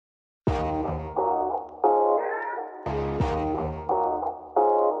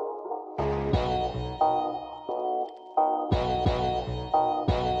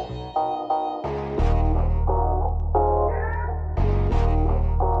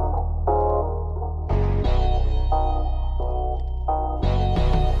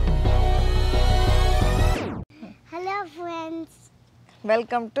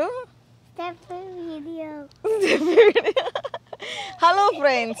Welcome to Steffi video. Hello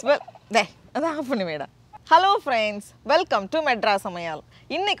friends. Hello friends. Welcome to Madras Samayal.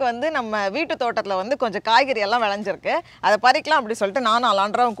 இன்னைக்கு வந்து நம்ம வீட்டு தோட்டத்துல வந்து கொஞ்சம் காய்கறி எல்லாம் விளைஞ்சிருக்கு. அத பறிக்கலாம் அப்படி சொல்லிட்டு நானும்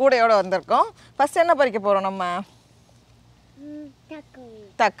அலாண்டராவும் கூடையோட வந்திருக்கோம். ஃபர்ஸ்ட் என்ன பறிக்க போறோம் நம்ம?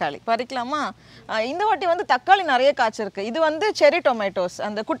 தக்காளி பறிக்கலாமா? இந்த வாட்டி வந்து தக்காளி நிறைய காய்ச்சிருக்கு. இது வந்து செரி டொமேட்டோஸ்.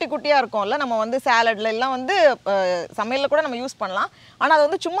 அந்த குட்டி குட்டியா இருக்கும்ல, நம்ம வந்து சாலட்ல எல்லாம் வந்து சமையல்ல கூட நம்ம யூஸ் பண்ணலாம். ஆனா அது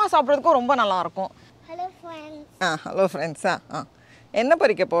வந்து சும்மா சாப்பிடுறதுக்கு ரொம்ப நல்லா இருக்கும். Hello friends. Hello friends. என்ன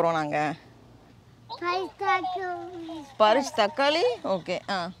பறிக்க போறோம் நாங்க? பறிச்ச தக்காளி. ஓகே.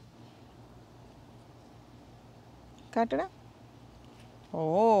 காட்டுடா. ஓ,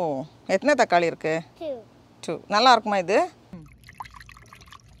 எத்தனை தக்காளி இருக்கு? 2. நல்லா இருக்குமா இது?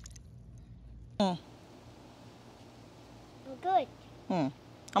 Good.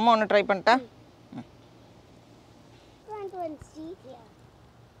 அம்மா ஒன்று ட்ரை பண்ணிட்டா? Plant one seed here.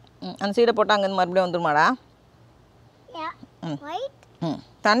 அந்த சீடை போட்டால் அங்கேருந்து மறுபடியும் வந்துருமாடா? Yeah. Right?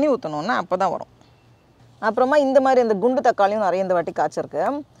 தண்ணி ஊற்றணுன்னா அப்போ தான் வரும். அப்புறமா இந்த மாதிரி இந்த குண்டு தக்காளியும் நிறைய இந்த வாட்டி காய்ச்சிருக்கு.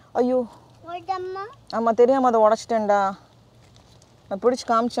 ஐயோ, Amma. ஆமாம் தெரியாமல் அதை உடச்சிட்டேன்டா. நான் பிடிச்சி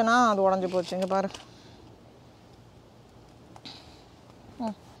காமிச்சேன்னா அது உடஞ்சி போச்சு. இங்கே பாரு.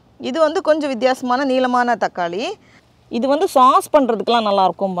 இது வந்து கொஞ்சம் வித்தியாசமான நீளமான தக்காளி. இது வந்து சாஸ் பண்ணுறதுக்கெலாம் நல்லா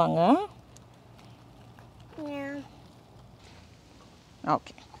இருக்கும்பாங்க.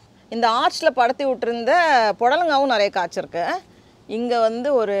 ஓகே. இந்த ஆர்ச்சில் படுத்தி விட்டுருந்த புடலங்காவும் நிறைய காய்ச்சிருக்கு. இங்கே வந்து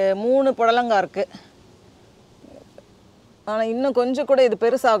ஒரு 3 புடலங்காய் இருக்குது. ஆனால் இன்னும் கொஞ்சம் கூட இது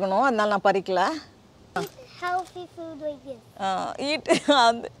பெருசாகணும், அதனால நான் பறிக்கல. Healthy food like this. Eat.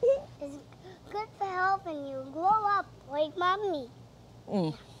 It's good for health and you grow up like mommy.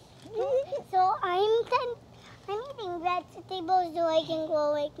 So I'm eating vegetables so I can grow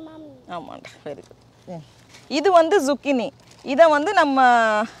like mommy. ஆமாண்டா, வெரி குட். இது வந்து zucchini.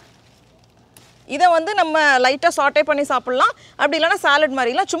 இதை வந்து நம்ம லைட்டாக சாட்டே பண்ணி சாப்பிட்லாம். அப்படி இல்லைன்னா சாலட்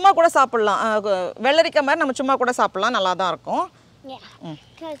மாதிரிலாம் சும்மா கூட சாப்பிட்லாம். வெள்ளரிக்காய் மாதிரி நம்ம சும்மா கூட சாப்பிட்லாம், நல்லா தான் இருக்கும்.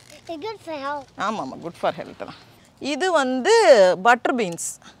 Because it's good for health. ஆமாம், குட் ஃபார் ஹெல்த் தான். இது வந்து பட்டர் பீன்ஸ்.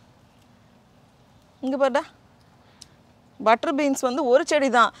 இங்கே பாருடா, பட்டர் பீன்ஸ் வந்து ஒரு செடி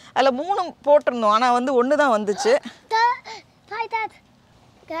தான். அதில் 3 போட்டிருந்தோம், ஆனால் வந்து 1 தான் வந்துச்சு.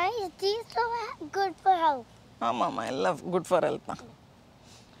 Guys, these are good for health. ஆமாம், எல்லாம் குட் ஃபார் ஹெல்த் தான்.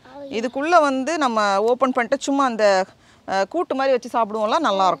 இதுக்குள்ளே வந்து நம்ம ஓப்பன் பண்ணிட்டு சும்மா அந்த கூட்டு மாதிரி வச்சு சாப்பிடுவோம்ல,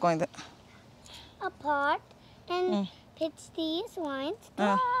 நல்லாயிருக்கும் இது. Apart and pitch these ones.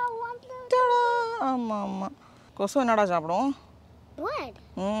 ஆமாம் ஆமாம். கொசு என்னடா சாப்பிடும்? Blood.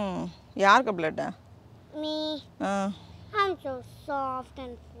 யாருக்கு blood? Me. I'm so soft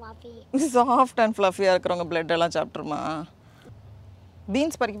and fluffy. Soft and ஃப்ளஃபியாக இருக்கிறவங்க பிளட் எல்லாம் சாப்பிட்ருமா?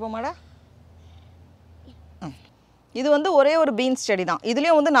 பீன்ஸ் பறிக்க போமாடா? இது வந்து ஒரே ஒரு பீன்ஸ் செடி தான்.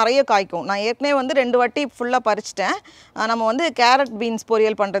 இதுலேயும் வந்து நிறைய காய்க்கும். நான் ஏற்கனவே வந்து 2 வாட்டி ஃபுல்லாக பறிச்சிட்டேன். நம்ம வந்து கேரட் பீன்ஸ்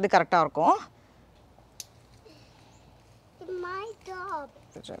பொரியல் பண்ணுறது கரெக்டாக இருக்கும். My job.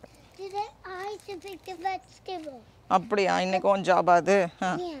 Today I should pick the vegetable. அப்படியா? இன்னைக்கு உன் ஜாபா அது?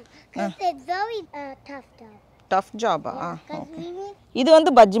 Because it's very tough job. Tough ஜாபா? இது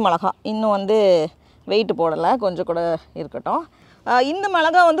வந்து பஜ்ஜி மிளகா. இன்னும் வந்து வெயிட் போடலை, கொஞ்சம் கூட இருக்கட்டும். இந்த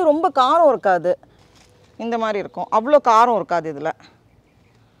மிளகா வந்து ரொம்ப காரம் இருக்காது, இந்த மாதிரி இருக்கும். அவ்வளோ காரம் இருக்காது இதில்.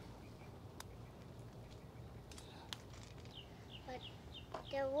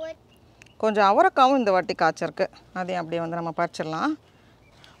 கொஞ்சம் அவரைக்காவும் இந்த வாட்டி காய்ச்சிருக்கு. அதையும் அப்படியே வந்து நம்ம பறிச்சிடலாம்.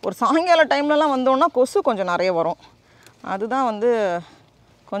 ஒரு சாயங்கால டைம்லலாம் வந்தோன்னா கொசு கொஞ்சம் நிறைய வரும். அதுதான் வந்து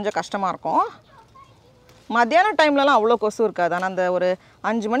கொஞ்சம் கஷ்டமாக இருக்கும். மத்தியான டைம்லலாம் அவ்வளோ கொசு இருக்காது. ஆனால் அந்த ஒரு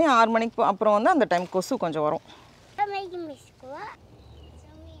 5 மணி 6 மணிக்கு அப்புறம் வந்து அந்த டைம் கொசு கொஞ்சம் வரும்.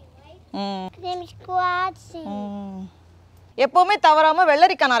 எப்போவுமே தவறாமல்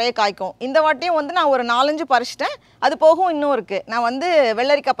வெள்ளரிக்காய் நிறைய காய்க்கும். இந்த வாட்டியும் வந்து நான் ஒரு 4-5 பறிச்சிட்டேன். அது போகும் இன்னும் இருக்குது. நான் வந்து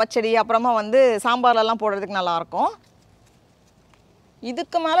வெள்ளரிக்காய் பச்சடி அப்புறமா வந்து சாம்பார்லலாம் போடுறதுக்கு நல்லாயிருக்கும்.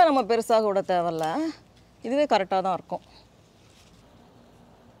 இதுக்கு மேலே நம்ம பெருசாக விட தேவையில்ல, இதுவே கரெக்டாக தான் இருக்கும்.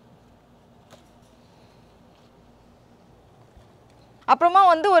 அப்புறமா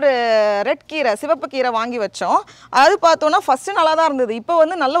வந்து ஒரு ரெட் கீரை, சிவப்பு கீரை வாங்கி வச்சோம். அது பார்த்தோன்னா ஃபஸ்ட்டு நல்லா தான் இருந்தது. இப்போ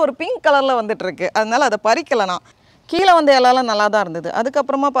வந்து நல்ல ஒரு பிங்க் கலரில் வந்துட்டுருக்கு. அதனால அதை பறிக்கலைனா. கீழே வந்த இலையெல்லாம் நல்லா தான் இருந்தது.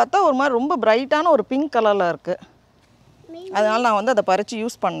 அதுக்கப்புறமா பார்த்தா ஒரு மாதிரி ரொம்ப பிரைட்டான ஒரு பிங்க் கலரில் இருக்குது. அதனால் நான் வந்து அதை பறித்து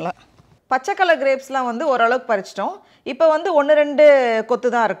யூஸ் பண்ணல. பச்சை கலர் கிரேப்ஸ்லாம் வந்து ஓரளவுக்கு பறிச்சிட்டோம். இப்போ வந்து 1-2 கொத்து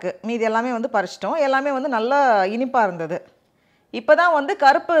தான் இருக்குது. மீதி எல்லாமே வந்து பறிச்சிட்டோம். எல்லாமே வந்து நல்லா இனிப்பாக இருந்தது. இப்போ தான் வந்து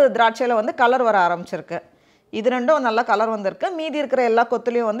கருப்பு திராட்சையில் வந்து கலர் வர ஆரம்பிச்சிருக்கு. இது 2ம் நல்லா கலர் வந்திருக்கு. மீதி இருக்கிற எல்லா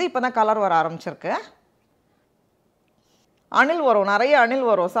கொத்துலேயும் வந்து இப்போ தான் கலர் வர ஆரம்பிச்சிருக்கு. அணில் வரும், நிறைய அணில்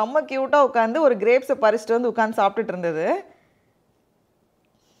வரும். செம்ம க்யூட்டாக உட்காந்து ஒரு கிரேப்ஸை பறிச்சுட்டு வந்து உட்காந்து சாப்பிட்டுட்டு இருந்தது.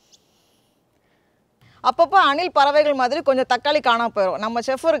 அப்பப்போ அணில் பறவைகள் மாதிரி கொஞ்சம் தக்காளி காணாம போயிடும். நம்ம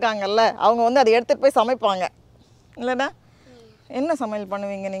செஃப் இருக்காங்கல்ல, அவங்க வந்து அதை எடுத்துகிட்டு போய் சமைப்பாங்க இல்லைடா? என்ன சமையல்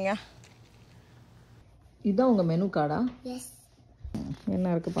பண்ணுவீங்க நீங்கள்? இதுதான் உங்கள் மெனு கார்டா?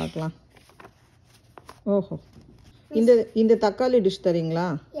 என்ன இருக்குது பார்க்கலாம். ஓஹோ, இந்த தக்காளி டிஷ் தரீங்களா?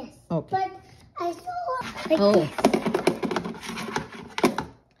 Okay. O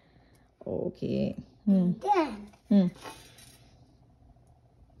okay.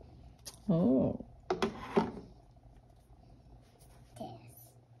 O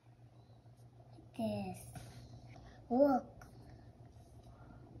Look.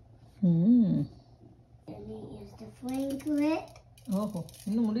 Let me use the flame grit. ஓஹோ,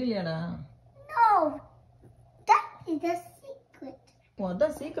 இன்னும் முடியலையாடா? No, that is a secret. ஓ,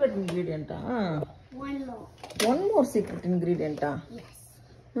 அதான் secret இன்க்ரீடியண்ட்டா? One more secret இன்க்ரீடியண்ட்டா? Yes.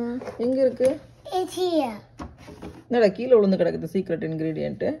 எங்க இருக்கு? It's here. என்னடா கீழே விழுந்து கிடக்குது secret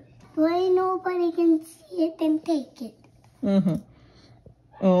ingredient? Why nobody can see it and take it?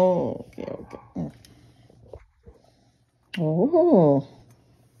 Okay okay. ஓஹோ,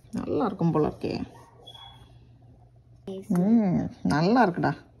 நல்லா இருக்கும் போல இருக்கே. நல்லா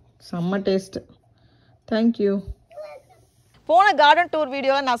இருக்குடா, செம்ம டேஸ்ட். தேங்க்யூ. போன கார்டன் டூர்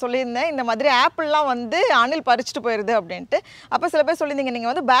வீடியோவில் நான் சொல்லியிருந்தேன் இந்த மாதிரி ஆப்பிள்லாம் வந்து அணில் பறிச்சுட்டு போயிடுது அப்படின்ட்டு. அப்போ சில பேர் சொல்லியிருந்தீங்க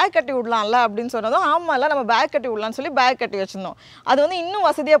நீங்கள் வந்து பேக் கட்டி விடலாம்ல அப்படின்னு சொன்னதும், ஆமாம்ல நம்ம பேக் கட்டி விடலான்னு சொல்லி பேக் கட்டி வச்சுருந்தோம். அது வந்து இன்னும்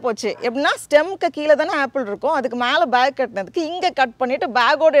வசதியாக போச்சு. எப்படின்னா ஸ்டெம்க்கு கீழே தானே ஆப்பிள் இருக்கும், அதுக்கு மேலே பேக் கட்டினதுக்கு இங்கே கட் பண்ணிவிட்டு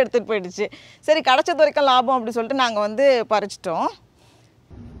பேக்கோடு எடுத்துகிட்டு போயிடுச்சு. சரி, கிடச்சது வரைக்கும் லாபம் அப்படின்னு சொல்லிட்டு நாங்கள் வந்து பறிச்சிட்டோம்.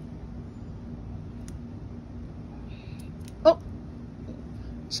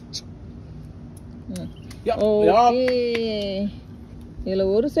 இதில்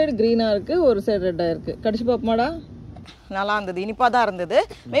ஒரு சைடு க்ரீனாக இருக்குது, ஒரு சைடு ரெட்டாக இருக்குது. கடிச்சு பார்ப்போமாடா? நல்லா இருந்தது, இனிப்பாக தான் இருந்தது.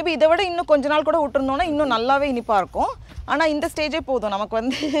 மேபி இதை விட இன்னும் கொஞ்ச நாள் கூட விட்டுருந்தோன்னா இன்னும் நல்லாவே இனிப்பாக இருக்கும். ஆனால் இந்த ஸ்டேஜே போதும் நமக்கு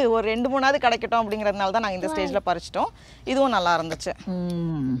வந்து ஒரு 2-3 கிடைக்கட்டும் அப்படிங்கிறதுனால தான் நாங்கள் இந்த ஸ்டேஜில் பறிச்சிட்டோம். இதுவும் நல்லா இருந்துச்சு.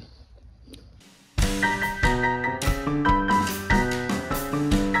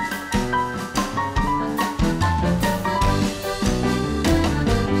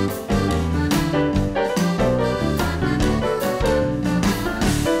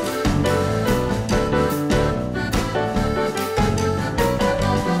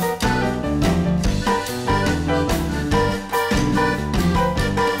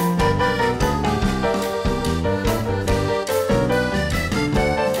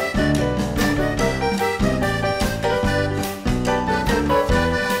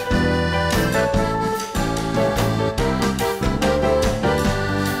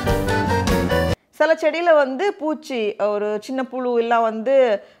 சில செடியில் வந்து பூச்சி, ஒரு சின்ன புழு எல்லாம் வந்து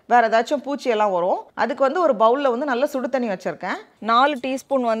வேறு ஏதாச்சும் பூச்சி எல்லாம் வரும். அதுக்கு வந்து ஒரு பவுலில் வந்து நல்ல சுடு தண்ணி வச்சுருக்கேன். 4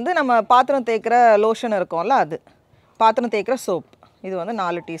 டீஸ்பூன் வந்து நம்ம பாத்திரம் தேய்க்கிற லோஷன் இருக்கும்ல, அது பாத்திரம் தேய்க்கிற சோப், இது வந்து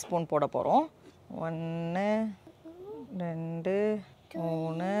 4 டீஸ்பூன் போட போகிறோம். 1 2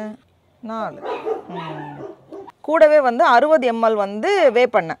 3 4. கூடவே வந்து 60 ml வந்து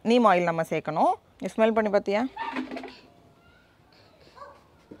வேப்பெண்ணெய் நீம் ஆயில் நம்ம சேர்க்கணும். ஸ்மெல் பண்ணி பார்த்தியா?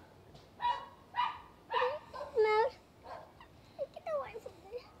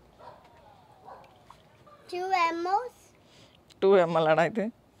 Two ml அடா இது.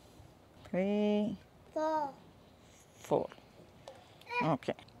 3 4.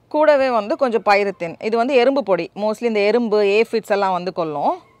 ஓகே. கூடவே வந்து கொஞ்சம் பைரத்தின், இது வந்து எறும்பு பொடி. மோஸ்ட்லி இந்த எறும்பு ஏஃபிட்ஸ் எல்லாம் வந்து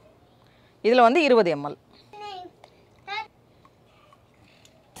கொல்லும். இதில் வந்து 20 ml.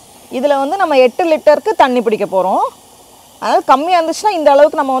 இதில் வந்து நம்ம 8 லிட்டருக்கு தண்ணி பிடிக்க போகிறோம். அதனால் கம்மியாக இருந்துச்சுன்னா இந்த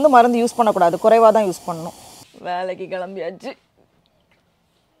அளவுக்கு நம்ம வந்து மருந்து யூஸ் பண்ணக்கூடாது, குறைவாக தான் யூஸ் பண்ணணும். வேலைக்கு கிளம்பியாச்சு.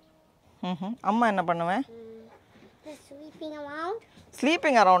 அம்மா என்ன பண்ணுவேன்?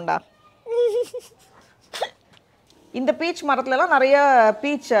 ஸ்லீப்பிங் அரவுண்டா? இந்த பீச் மரத்துலலாம் நிறைய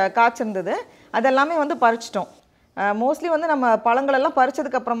பீச் காய்ச்சிருந்தது, அதெல்லாமே வந்து பறிச்சிட்டோம். மோஸ்ட்லி வந்து நம்ம பழங்களெல்லாம்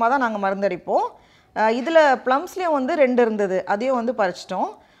பறிச்சதுக்கப்புறமா தான் நாங்கள் மருந்தடிப்போம். இதில் ப்ளம்ஸ்லேயும் வந்து 2 இருந்தது, அதையும் வந்து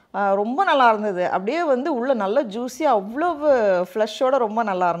பறிச்சிட்டோம். ரொம்ப நல்லா இருந்தது, அப்படியே வந்து உள்ள நல்ல ஜூஸியாக அவ்வளவு ஃப்ளஷோட ரொம்ப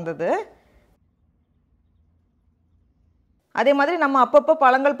நல்லா இருந்தது. அதே மாதிரி நம்ம அப்பப்போ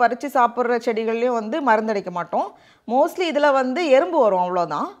பழங்கள் பறித்து சாப்பிட்ற செடிகள்லையும் வந்து மருந்தடிக்க மாட்டோம். மோஸ்ட்லி இதில் வந்து எறும்பு வரும்,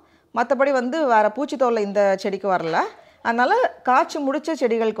 அவ்வளோதான். மற்றபடி வந்து வேறு பூச்சி தொல்லை இந்த செடிக்கு வரல. அதனால் காய்ச்சி முடித்த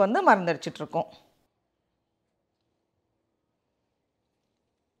செடிகளுக்கு வந்து மருந்தடிச்சிட்ருக்கோம்.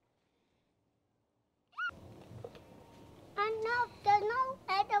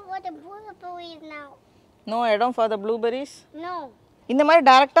 நோ இடம் ஃபார் த ப்ளூபெரிஸ். இந்த மாதிரி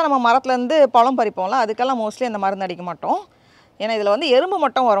டைரெக்டாக நம்ம மரத்துலேருந்து பழம் பறிப்போம்ல, அதுக்கெல்லாம் மோஸ்ட்லி அந்த மருந்து அடிக்க மாட்டோம். ஏன்னா இதில் வந்து எறும்பு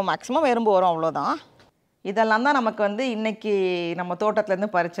மட்டும் வரும், மேக்ஸிமம் எறும்பு வரும், அவ்வளோதான். இதெல்லாம் தான் நமக்கு வந்து இன்றைக்கி நம்ம தோட்டத்துலேருந்து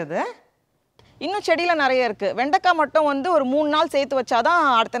பறித்தது. இன்னும் செடியில் நிறைய இருக்குது. வெண்டைக்காய் மட்டும் வந்து ஒரு 3 நாள் சேர்த்து வச்சாதான்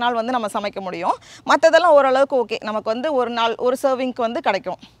அடுத்த நாள் வந்து நம்ம சமைக்க முடியும். மற்றதெல்லாம் ஓரளவுக்கு ஓகே, நமக்கு வந்து ஒரு நாள் ஒரு சர்விங்க்கு வந்து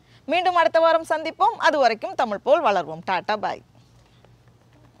கிடைக்கும். மீண்டும் அடுத்த வாரம் சந்திப்போம். அது வரைக்கும் தமிழ் போல் வளர்வோம். டாட்டா பாய்.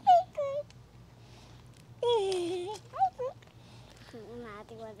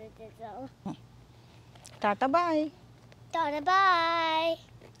 டாட்டா பாய். Bye.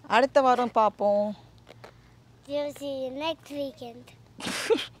 அடுத்த வாரம் பார்ப்போம். We'll see you next weekend.